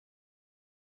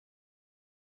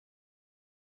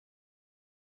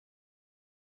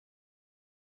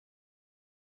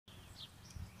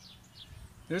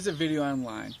There's a video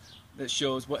online that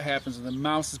shows what happens when the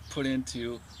mouse is put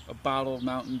into a bottle of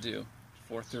Mountain Dew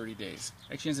for 30 days.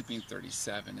 Actually ends up being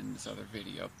 37 in this other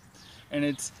video. And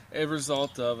it's a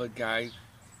result of a guy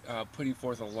putting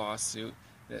forth a lawsuit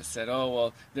that said, oh,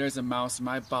 well, there's a mouse in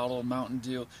my bottle of Mountain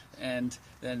Dew. And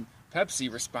then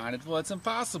Pepsi responded, well, it's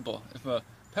impossible.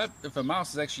 If a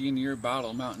mouse is actually in your bottle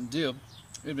of Mountain Dew, it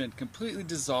would have been completely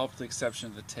dissolved with the exception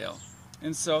of the tail.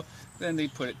 And so then they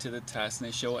put it to the test and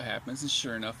they show what happens, and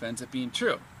sure enough, it ends up being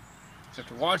true. So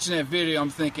after watching that video, I'm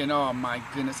thinking, oh my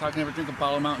goodness, how can I ever drink a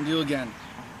bottle of Mountain Dew again?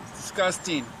 It's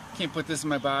disgusting. Can't put this in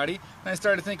my body. And I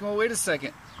started thinking, well, wait a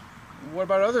second. What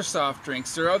about other soft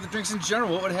drinks or other drinks in general?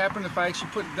 What would happen if I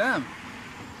actually put them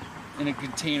in a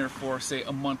container for, say,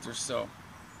 a month or so?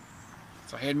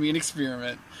 So I had me an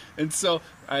experiment. And so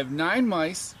I have 9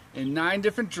 mice in 9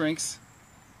 different drinks,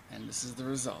 and this is the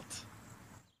result.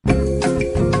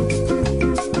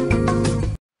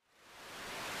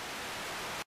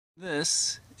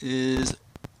 This is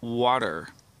water.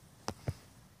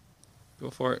 Go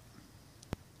for it.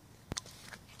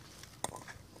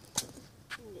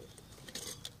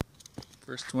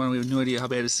 First one, we have no idea how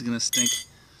bad this is going to stink.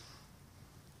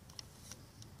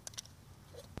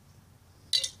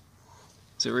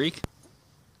 Does it reek?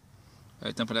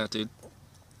 Alright, dump it out, dude.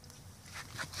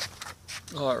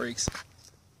 Oh, it reeks.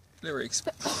 It reeks.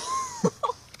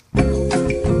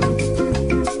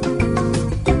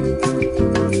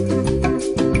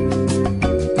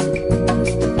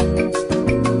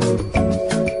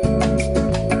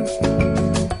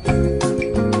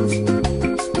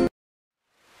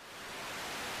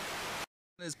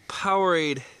 This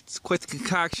Powerade. It's quite the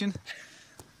concoction.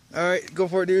 Alright, go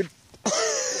for it, dude.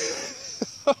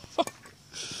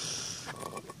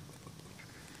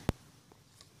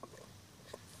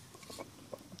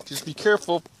 Just be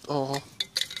careful. Oh.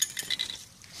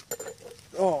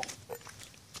 Oh.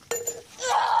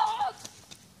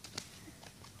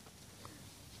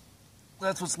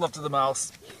 That's what's left of the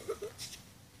mouse.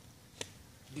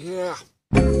 Yeah.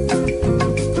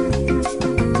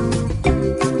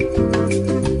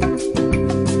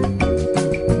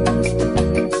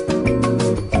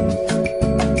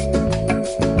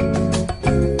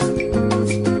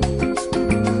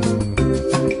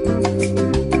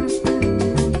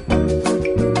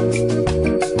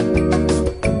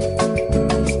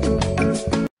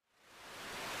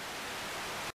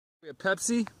 We have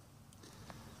Pepsi.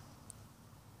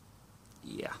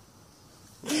 Yeah.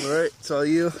 Alright, it's all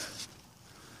you.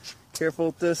 Careful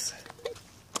with this.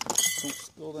 Don't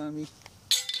spill it on me.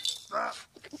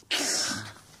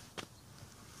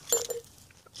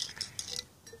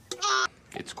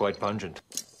 It's quite pungent.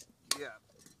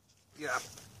 Yeah.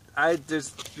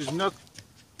 There's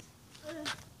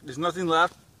nothing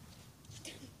left.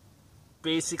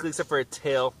 Basically except for a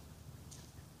tail.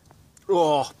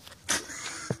 Oh.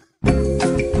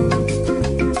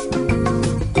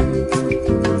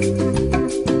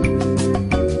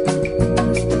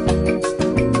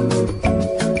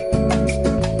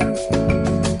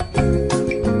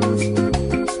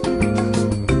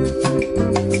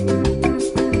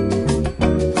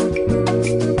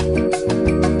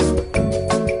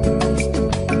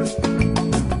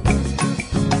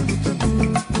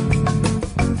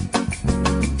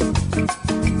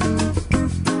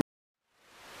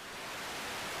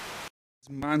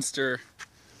 Monster.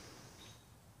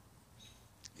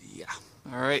 Yeah.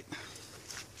 All right.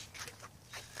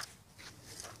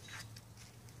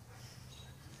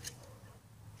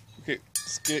 Okay,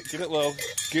 just get it low.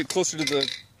 Get closer to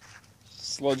the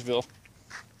Sludgeville.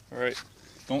 All right.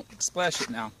 Don't splash it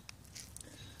now.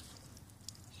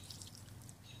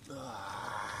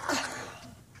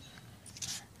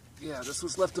 Yeah, this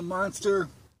was left a monster.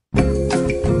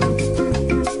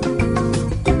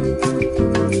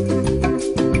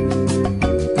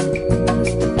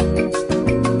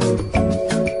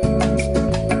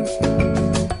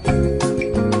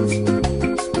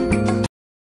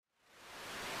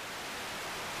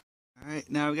 Alright,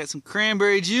 now we got some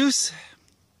cranberry juice.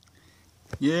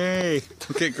 Yay!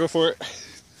 Okay, go for it.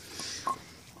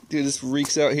 Dude, this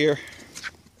reeks out here.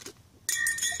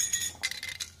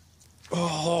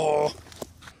 Oh!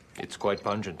 It's quite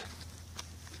pungent.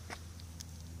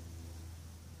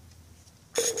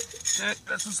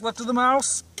 That's what's left of the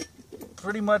mouse.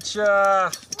 Pretty much,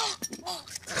 got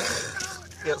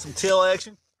some tail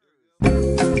action.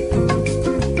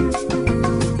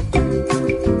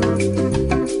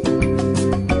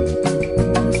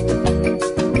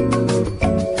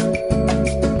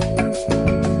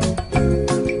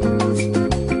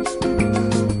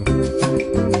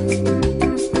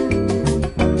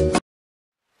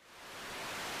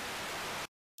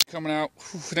 coming out.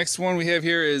 Whew, next one we have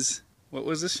here is, what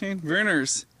was this, Shane?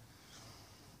 Werner's.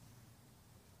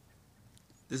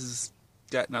 This has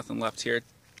got nothing left here.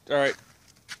 All right,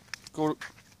 go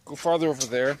farther over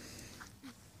there.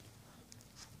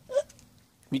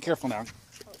 Be careful now.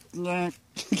 Come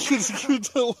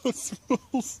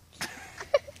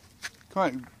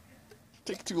on,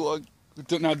 take too long.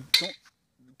 Now don't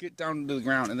get down to the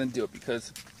ground and then do it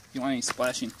because you don't want any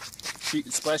splashing.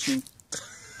 Splashing.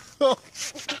 It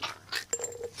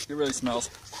really smells.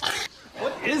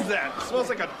 What is that? It smells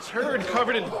like a turd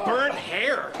covered in burnt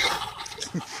hair.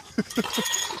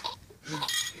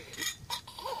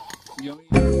 Yummy.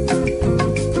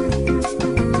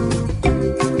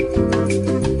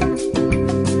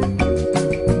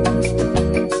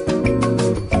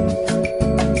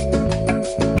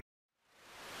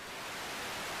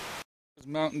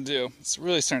 Mountain Dew. It's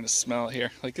really starting to smell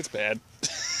here. Like it's bad.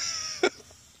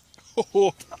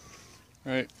 Oh.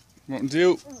 Alright, Mountain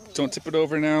Dew. Don't tip it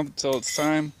over now until it's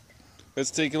time. Let's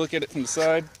take a look at it from the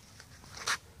side.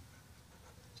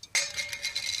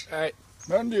 Alright,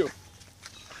 Mountain Dew.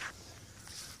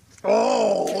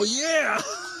 Oh, yeah!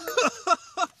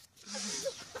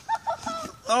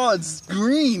 Oh, it's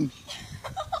green.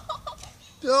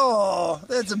 Oh,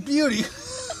 that's a beauty.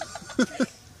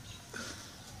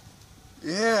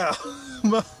 Yeah,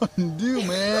 Mountain Dew,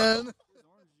 man.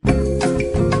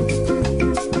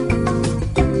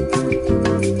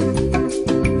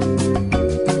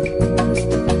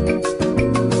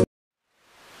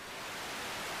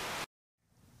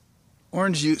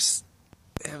 Orange juice.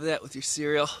 Have that with your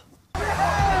cereal. So good!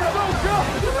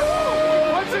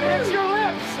 Once it hits your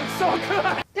lips, it's so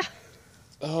good!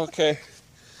 Okay.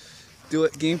 Do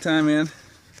it. Game time, man.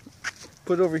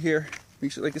 Put it over here.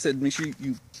 Make sure, like I said, make sure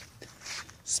you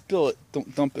spill it.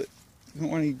 Don't dump it. You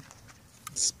don't want any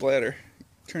splatter.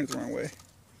 Turn it the wrong way.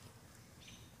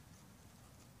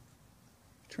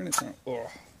 Turn it down. Oh.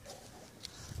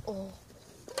 Oh.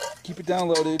 Keep it down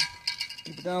low, dude.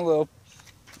 Keep it down low.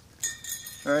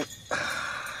 All right.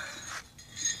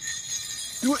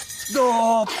 Do it.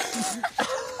 Oh.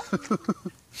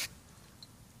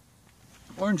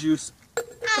 Orange juice.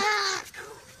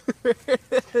 There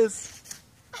it is.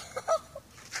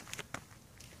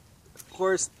 Of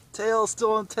course, tail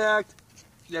still intact.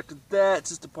 After that, it's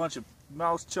just a bunch of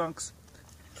mouse chunks.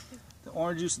 The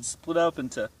orange juice is split up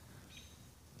into a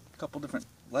couple different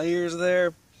layers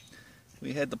there.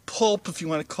 We had the pulp, if you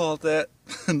want to call it that,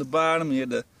 on the bottom. We had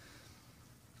the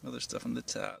other stuff on the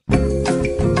top.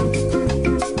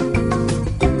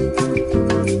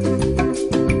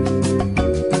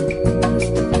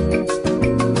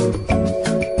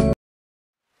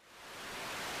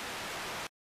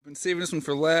 Been saving this one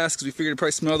for last because we figured it'd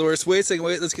probably smell the worst. Wait a second,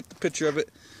 wait, let's get the picture of it.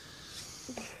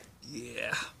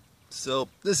 Yeah. So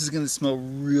this is gonna smell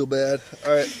real bad.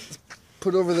 Alright,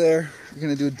 put it over there. We're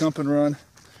gonna do a dump and run.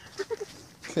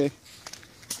 Okay.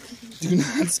 Do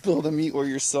not spill the meat or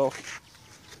yourself.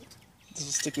 This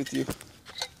will stick with you.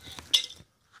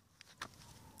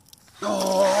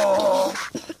 Oh!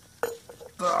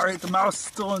 Alright, the mouse is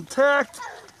still intact.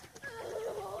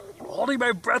 I'm holding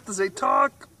my breath as I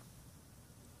talk.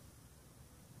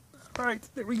 Alright,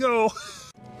 there we go.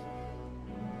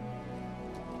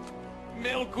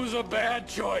 Milk was a bad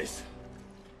choice.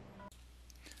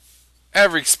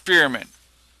 Every experiment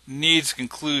needs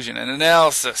conclusion and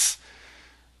analysis.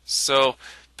 So,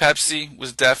 Pepsi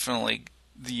was definitely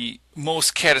the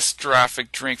most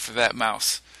catastrophic drink for that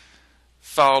mouse.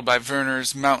 Followed by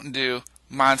Werner's, Mountain Dew,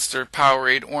 Monster,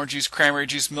 Powerade, orange juice, cranberry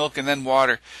juice, milk, and then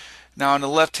water. Now on the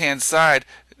left-hand side,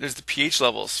 there's the pH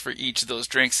levels for each of those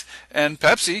drinks. And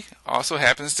Pepsi also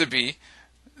happens to be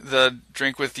the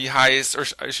drink with the highest, or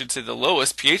I should say the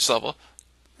lowest pH level.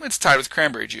 It's tied with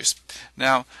cranberry juice.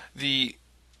 Now, the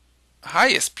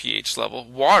highest pH level,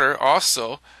 water,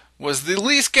 also was the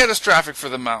least catastrophic for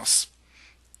the mouse.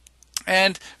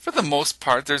 And for the most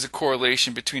part, there's a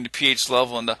correlation between the pH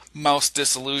level and the mouse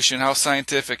dissolution. How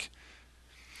scientific.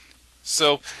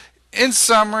 So, in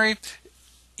summary,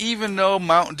 even though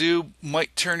Mountain Dew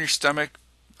might turn your stomach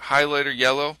highlighter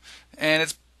yellow, and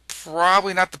it's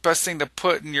probably not the best thing to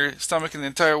put in your stomach in the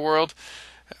entire world,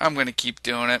 I'm going to keep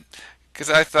doing it.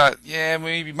 Because I thought, yeah,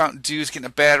 maybe Mountain Dew's getting a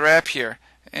bad rap here.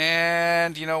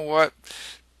 And you know what?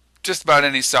 Just about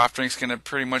any soft drink's going to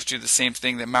pretty much do the same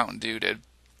thing that Mountain Dew did.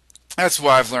 That's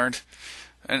what I've learned.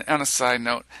 And on a side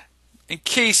note, in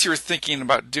case you're thinking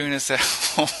about doing this at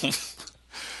home,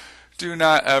 do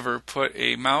not ever put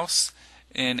a mouse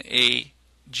in a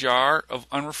jar of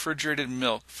unrefrigerated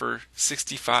milk for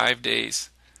 65 days.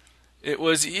 It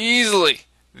was easily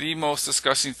the most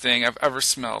disgusting thing I've ever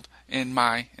smelled in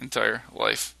my entire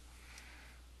life.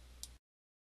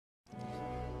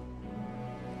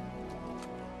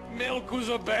 Milk was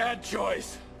a bad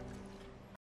choice.